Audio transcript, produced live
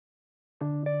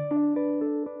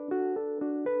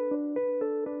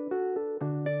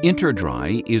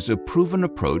InterDry is a proven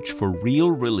approach for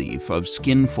real relief of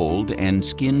skin fold and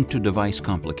skin-to-device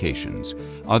complications,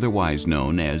 otherwise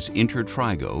known as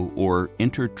intertrigo or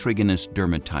intertriginous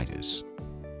dermatitis.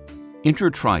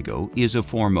 Intertrigo is a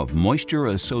form of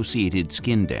moisture-associated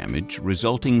skin damage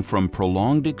resulting from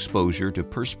prolonged exposure to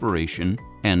perspiration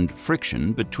and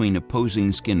friction between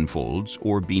opposing skin folds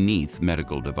or beneath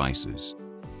medical devices.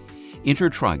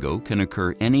 Intertrigo can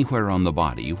occur anywhere on the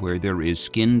body where there is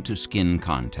skin-to-skin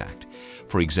contact,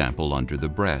 for example under the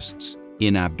breasts,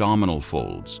 in abdominal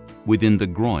folds, within the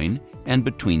groin, and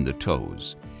between the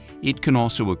toes. It can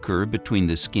also occur between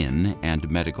the skin and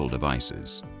medical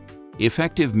devices.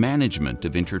 Effective management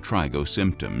of intertrigo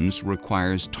symptoms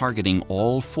requires targeting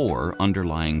all four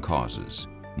underlying causes: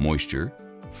 moisture,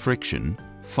 friction,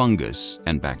 fungus,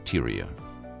 and bacteria.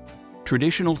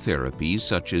 Traditional therapies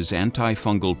such as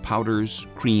antifungal powders,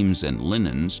 creams, and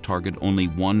linens target only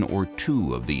one or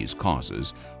two of these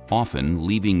causes, often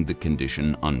leaving the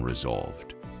condition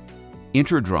unresolved.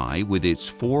 InterDry, with its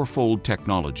four-fold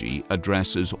technology,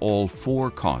 addresses all four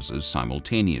causes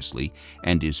simultaneously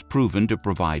and is proven to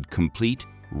provide complete,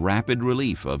 rapid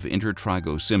relief of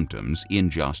intertrigo symptoms in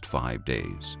just 5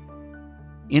 days.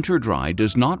 InterDry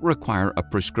does not require a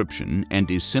prescription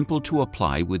and is simple to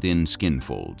apply within skin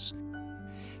folds.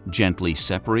 Gently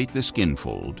separate the skin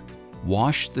fold,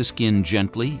 wash the skin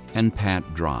gently and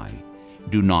pat dry.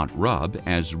 Do not rub,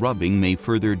 as rubbing may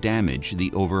further damage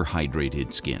the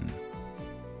overhydrated skin.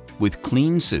 With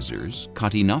clean scissors,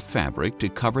 cut enough fabric to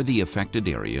cover the affected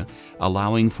area,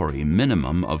 allowing for a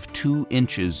minimum of 2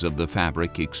 inches of the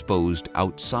fabric exposed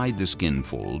outside the skin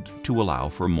fold to allow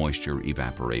for moisture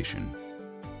evaporation.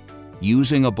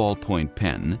 Using a ballpoint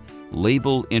pen,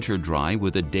 label InterDry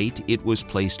with a date it was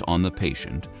placed on the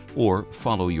patient, or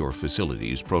follow your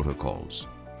facility's protocols.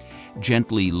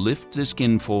 Gently lift the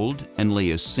skin fold and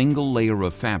lay a single layer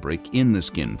of fabric in the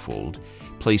skin fold,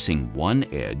 placing one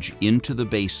edge into the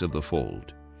base of the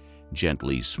fold.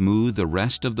 Gently smooth the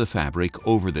rest of the fabric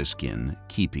over the skin,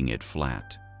 keeping it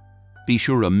flat. Be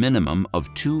sure a minimum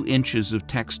of 2 inches of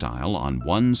textile on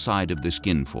one side of the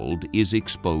skin fold is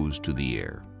exposed to the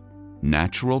air.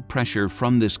 Natural pressure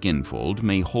from the skin fold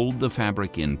may hold the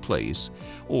fabric in place,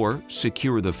 or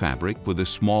secure the fabric with a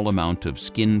small amount of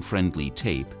skin-friendly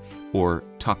tape or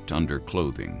tucked under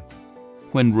clothing.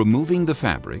 When removing the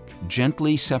fabric,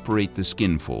 gently separate the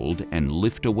skin fold and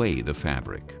lift away the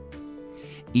fabric.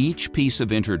 Each piece of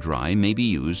InterDry may be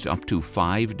used up to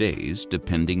 5 days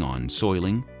depending on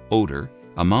soiling, odor,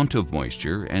 amount of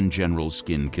moisture, and general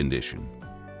skin condition.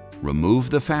 Remove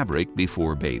the fabric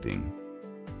before bathing.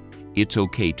 It's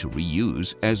okay to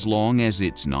reuse as long as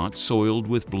it's not soiled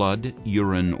with blood,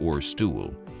 urine, or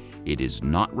stool. It is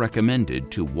not recommended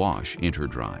to wash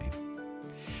InterDry.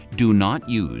 Do not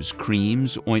use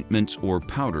creams, ointments, or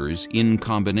powders in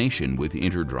combination with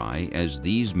InterDry, as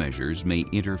these measures may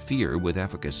interfere with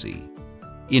efficacy.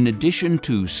 In addition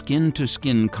to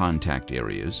skin-to-skin contact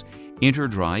areas,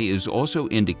 InterDry is also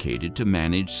indicated to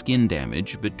manage skin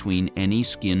damage between any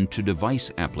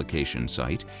skin-to-device application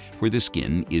site where the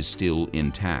skin is still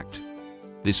intact.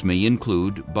 This may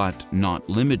include, but not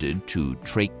limited to,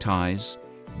 trach ties,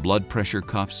 blood pressure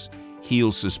cuffs,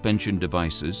 heel suspension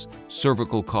devices,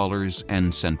 cervical collars,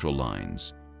 and central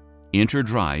lines.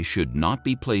 InterDry should not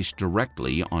be placed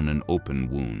directly on an open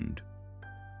wound.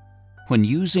 When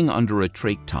using under a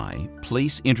trach tie,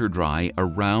 place InterDry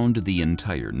around the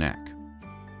entire neck.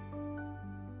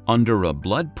 Under a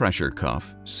blood pressure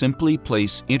cuff, simply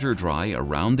place InterDry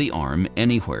around the arm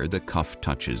anywhere the cuff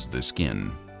touches the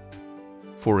skin.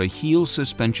 For a heel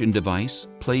suspension device,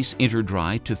 place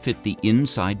InterDry to fit the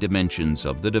inside dimensions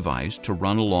of the device to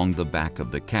run along the back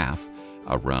of the calf,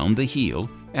 around the heel,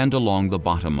 and along the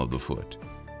bottom of the foot.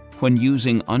 When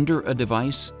using under a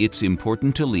device, it's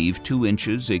important to leave 2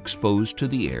 inches exposed to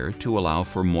the air to allow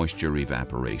for moisture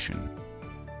evaporation.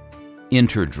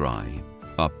 InterDry,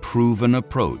 a proven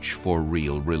approach for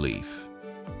real relief.